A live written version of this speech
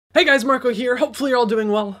Hey guys, Marco here. Hopefully you're all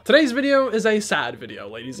doing well. Today's video is a sad video,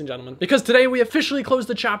 ladies and gentlemen, because today we officially closed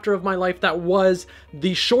the chapter of my life that was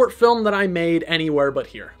the short film that I made anywhere but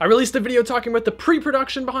here. I released a video talking about the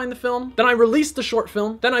pre-production behind the film, then I released the short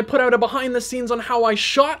film, then I put out a behind the scenes on how I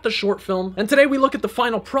shot the short film, and today we look at the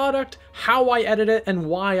final product, how I edit it, and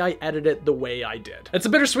why I edit it the way I did. It's a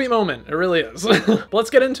bittersweet moment, it really is. But let's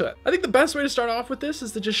get into it. I think the best way to start off with this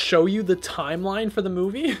is to just show you the timeline for the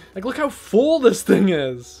movie. Like, look how full this thing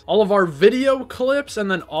is. All of our video clips and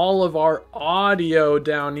then all of our audio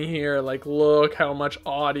down here. Like, look how much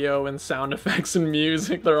audio and sound effects and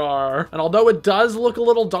music there are. And although it does look a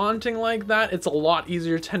little daunting like that, it's a lot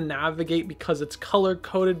easier to navigate because it's color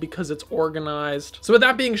coded, because it's organized. So with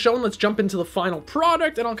that being shown, let's jump into the final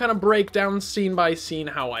product and I'll kind of break down scene by scene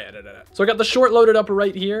how I edited it. So I got the short loaded up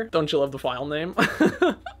right here. Don't you love the file name?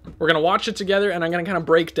 We're gonna watch it together and I'm gonna kind of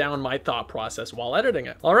break down my thought process while editing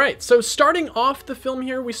it. All right, so starting off the film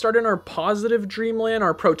here, we start in our positive dreamland.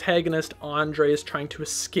 Our protagonist, Andre, is trying to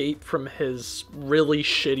escape from his really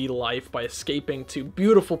shitty life by escaping to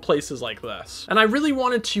beautiful places like this. And I really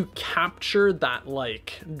wanted to capture that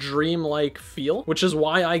like dreamlike feel, which is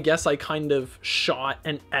why I guess I kind of shot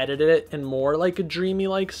and edited it in more like a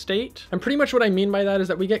dreamy-like state. And pretty much what I mean by that is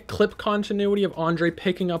that we get clip continuity of Andre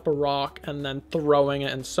picking up a rock and then throwing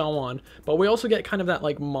it and so on. But we also get kind of that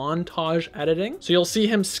like montage editing. So you'll see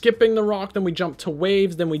him skipping the rock, then we jump to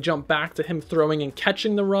waves, then we jump back to him throwing and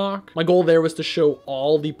catching the rock. My goal there was to show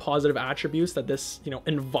all the positive attributes that this,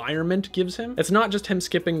 environment gives him. It's not just him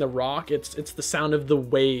skipping the rock, it's the sound of the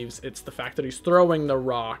waves, it's the fact that he's throwing the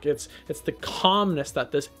rock, it's the calmness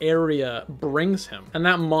that this area brings him. And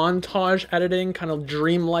that montage editing, kind of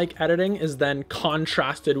dreamlike editing, is then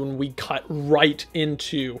contrasted when we cut right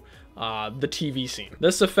into the TV scene.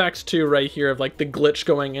 This effect too right here of like the glitch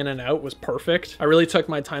going in and out was perfect. I really took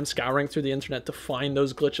my time scouring through the internet to find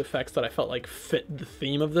those glitch effects that I felt like fit the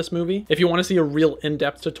theme of this movie. If you want to see a real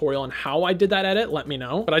in-depth tutorial on how I did that edit, let me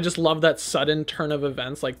know. But I just love that sudden turn of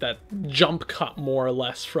events, like that jump cut more or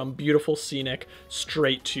less from beautiful scenic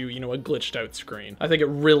straight to, a glitched out screen. I think it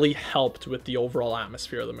really helped with the overall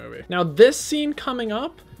atmosphere of the movie. Now this scene coming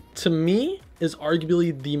up, to me, is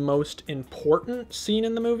arguably the most important scene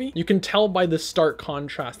in the movie. You can tell by the stark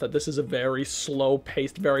contrast that this is a very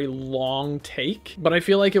slow-paced, very long take, but I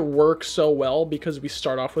feel like it works so well because we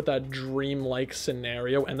start off with that dream-like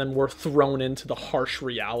scenario and then we're thrown into the harsh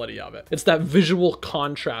reality of it. It's that visual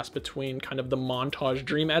contrast between kind of the montage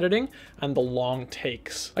dream editing and the long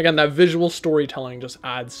takes. Again, that visual storytelling just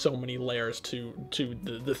adds so many layers to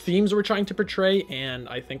the themes we're trying to portray, and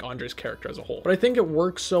I think Andre's character as a whole. But I think it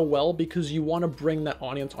works so well because you want to bring that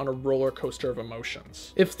audience on a roller coaster of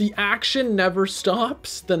emotions. If the action never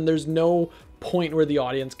stops, then there's no point where the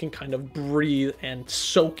audience can kind of breathe and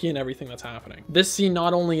soak in everything that's happening. This scene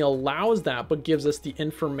not only allows that, but gives us the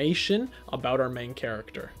information about our main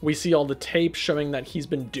character. We see all the tapes showing that he's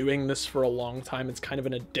been doing this for a long time. It's kind of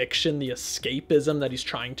an addiction, the escapism that he's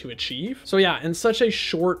trying to achieve. So yeah, in such a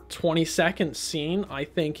short 20-second scene, I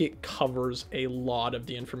think it covers a lot of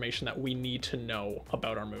the information that we need to know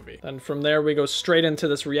about our movie. Then from there, we go straight into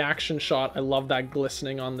this reaction shot. I love that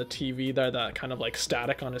glistening on the TV there, that kind of like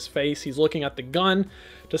static on his face. He's looking at the gun,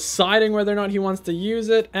 deciding whether or not he wants to use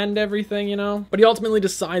it and everything, but he ultimately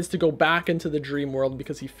decides to go back into the dream world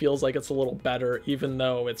because he feels like it's a little better, even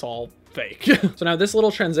though it's all fake. So now this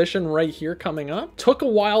little transition right here coming up took a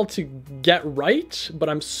while to get right, but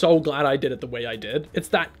I'm so glad I did it the way I did. It's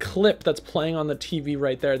that clip that's playing on the TV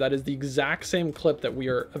right there. That is the exact same clip that we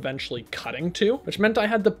are eventually cutting to, which meant I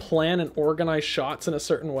had to plan and organize shots in a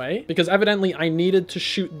certain way because evidently I needed to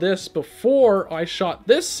shoot this before I shot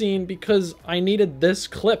this scene because I needed this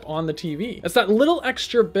clip on the TV. It's that little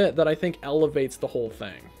extra bit that I think elevates the whole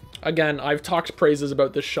thing. Again, I've talked praises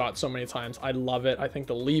about this shot so many times. I love it. I think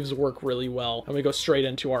the leaves work really well. And we go straight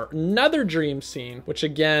into our another dream scene, which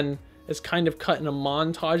again is kind of cut in a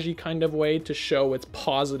montage-y kind of way to show it's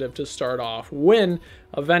positive to start off when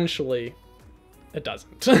eventually it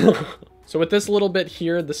doesn't. So with this little bit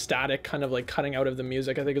here, the static kind of like cutting out of the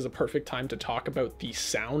music, I think is a perfect time to talk about the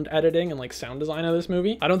sound editing and like sound design of this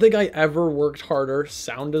movie. I don't think I ever worked harder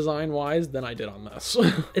sound design wise than I did on this.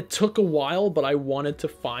 It took a while, but I wanted to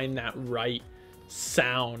find that right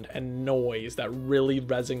sound and noise that really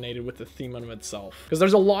resonated with the theme of itself, because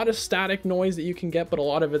there's a lot of static noise that you can get, but a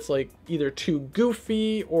lot of it's like either too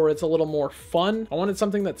goofy or it's a little more fun. I wanted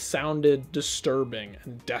something that sounded disturbing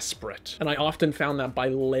and desperate, and I often found that by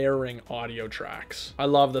layering audio tracks. I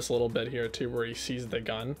love this little bit here too where he sees the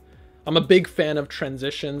gun. I'm a big fan of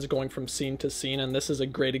transitions going from scene to scene, and this is a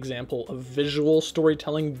great example of visual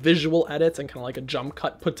storytelling, visual edits, and kind of like a jump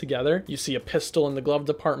cut put together. You see a pistol in the glove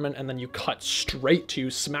department, and then you cut straight to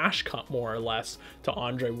smash cut, more or less, to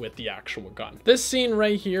Andre with the actual gun. This scene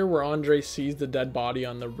right here where Andre sees the dead body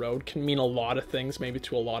on the road can mean a lot of things, maybe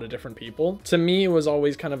to a lot of different people. To me, it was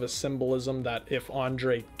always kind of a symbolism that if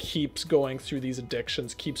Andre keeps going through these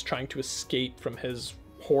addictions, keeps trying to escape from his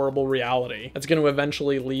horrible reality, it's going to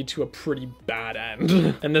eventually lead to a pretty bad end.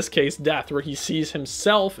 In this case, death, where he sees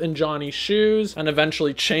himself in Johnny's shoes and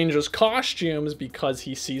eventually changes costumes because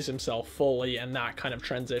he sees himself fully, and that kind of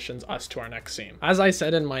transitions us to our next scene. As I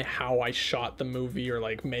said in my how I shot the movie, or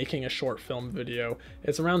like making a short film video,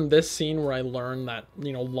 it's around this scene where I learned that,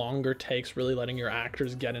 you know, longer takes, really letting your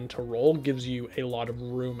actors get into role, gives you a lot of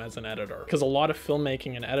room as an editor. Because a lot of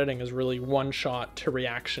filmmaking and editing is really one shot to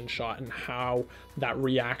reaction shot, and how that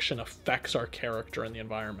reaction affects our character and the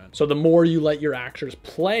environment. So the more you let your actors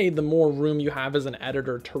play, the more room you have as an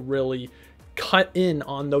editor to really cut in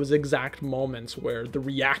on those exact moments where the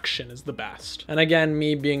reaction is the best. And again,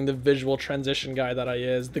 me being the visual transition guy that I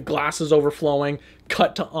is, the glass is overflowing,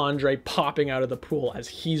 cut to Andre popping out of the pool as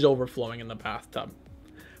he's overflowing in the bathtub.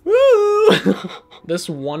 Woo! This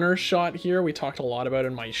oneer shot here we talked a lot about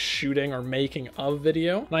in my shooting or making of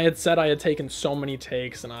video. And I had said I had taken so many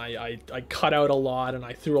takes, and I cut out a lot, and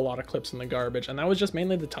I threw a lot of clips in the garbage, and that was just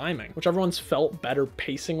mainly the timing. Whichever ones felt better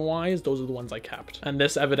pacing wise, those are the ones I kept. And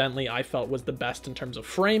this evidently I felt was the best in terms of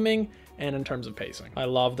framing and in terms of pacing. I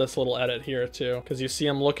love this little edit here too, because you see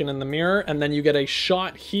him looking in the mirror, and then you get a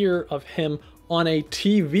shot here of him on a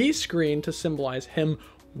TV screen to symbolize him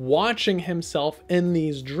watching himself in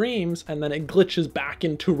these dreams, and then it glitches back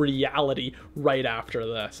into reality right after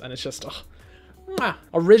this, and it's just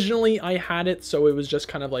originally I had it so it was just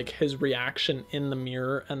kind of like his reaction in the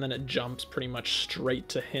mirror, and then it jumps pretty much straight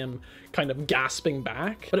to him kind of gasping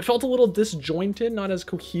back, but it felt a little disjointed, not as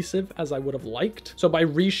cohesive as I would have liked. So by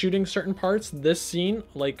reshooting certain parts, this scene,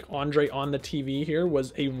 like Andre on the TV here,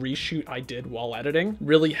 was a reshoot I did while editing.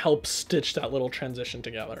 Really helped stitch that little transition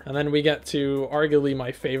together. And then we get to arguably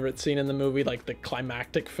my favorite scene in the movie, like the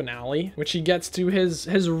climactic finale, which he gets to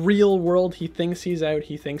his real world. He thinks he's out,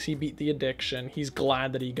 he thinks he beat the addiction, he's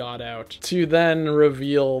glad that he got out, to then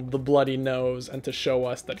reveal the bloody nose and to show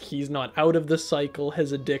us that he's not out of the cycle,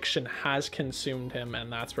 his addiction has consumed him,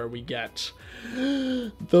 and that's where we get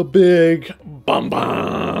the big bum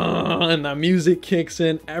bum, and the music kicks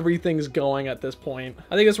in, everything's going at this point.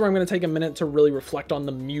 I think that's where I'm going to take a minute to really reflect on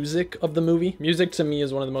the music of the movie. Music to me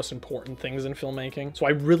is one of the most important things in filmmaking, so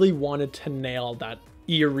I really wanted to nail that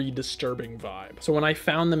eerie, disturbing vibe. So when I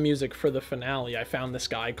found the music for the finale, I found this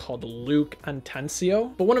guy called Luke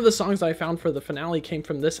Antencio. But one of the songs that I found for the finale came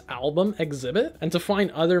from this album, Exhibit. And to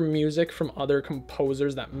find other music from other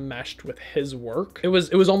composers that meshed with his work, it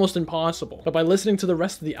was almost impossible. But by listening to the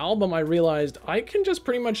rest of the album, I realized I can just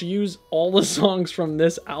pretty much use all the songs from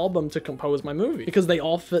this album to compose my movie, because they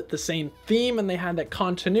all fit the same theme and they had that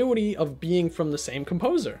continuity of being from the same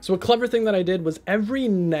composer. So a clever thing that I did was every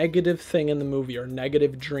negative thing in the movie, or negative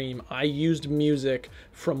dream, I used music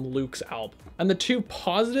from Luke's album. And the two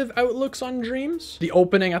positive outlooks on dreams, the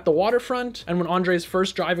opening at the waterfront and when Andre's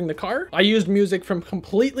first driving the car, I used music from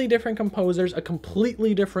completely different composers, a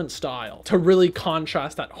completely different style, to really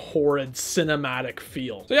contrast that horrid cinematic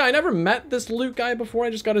feel. So yeah, I never met this Luke guy before, I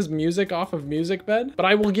just got his music off of MusicBed, but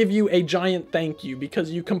I will give you a giant thank you,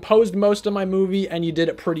 because you composed most of my movie and you did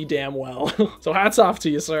it pretty damn well. So hats off to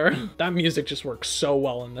you, sir. That music just works so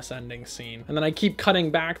well in this ending scene. And then I keep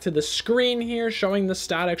cutting back to the screen here, showing the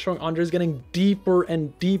static, showing Andre's getting deeper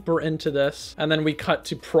and deeper into this. And then we cut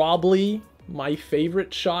to probably my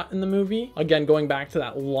favorite shot in the movie. Again, going back to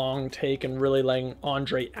that long take and really letting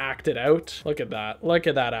Andre act it out. Look at that. Look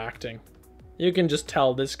at that acting. You can just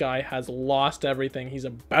tell this guy has lost everything. He's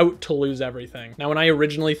about to lose everything. Now, when I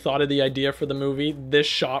originally thought of the idea for the movie, this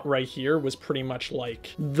shot right here was pretty much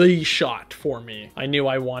like the shot for me. I knew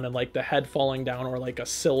I wanted like the head falling down, or like a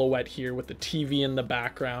silhouette here with the TV in the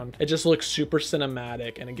background. It just looks super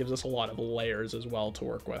cinematic, and it gives us a lot of layers as well to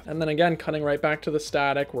work with. And then again, cutting right back to the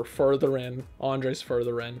static, we're further in. Andre's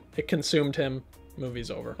further in. It consumed him.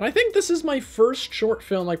 Movie's over. And I think this is my first short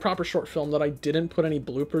film, like proper short film, that I didn't put any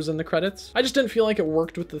bloopers in the credits. I just didn't feel like it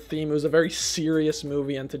worked with the theme. It was a very serious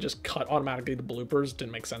movie, and to just cut automatically the bloopers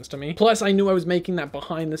didn't make sense to me. Plus, I knew I was making that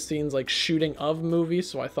behind the scenes like shooting of movies,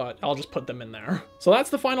 so I thought I'll just put them in there. So that's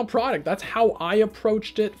the final product. That's how I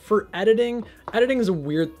approached it. For editing, editing is a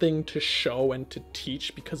weird thing to show and to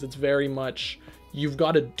teach, because it's very much you've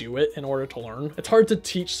got to do it in order to learn. It's hard to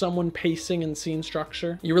teach someone pacing and scene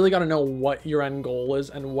structure. You really got to know what your end goal is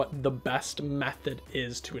and what the best method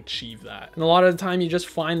is to achieve that. And a lot of the time you just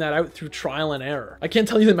find that out through trial and error. I can't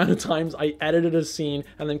tell you the amount of times I edited a scene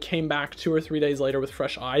and then came back 2 or 3 days later with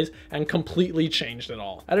fresh eyes and completely changed it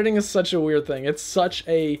all. Editing is such a weird thing. It's such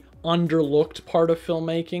a underlooked part of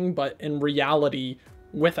filmmaking, but in reality,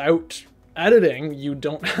 without editing, you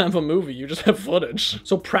don't have a movie, you just have footage.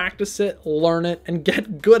 So practice it, learn it, and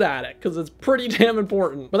get good at it, because it's pretty damn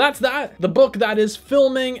important. But that's that. The book that is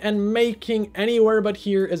Filming and Making Anywhere But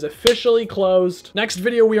Here is officially closed. Next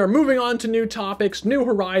video, we are moving on to new topics, new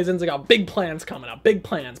horizons. I got big plans coming up, big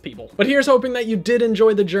plans, people. But here's hoping that you did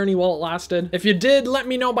enjoy the journey while it lasted. If you did, let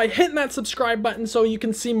me know by hitting that subscribe button so you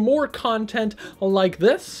can see more content like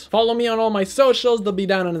this. Follow me on all my socials, they'll be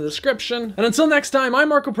down in the description. And until next time, I'm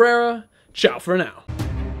Marco Pereira. Ciao for now.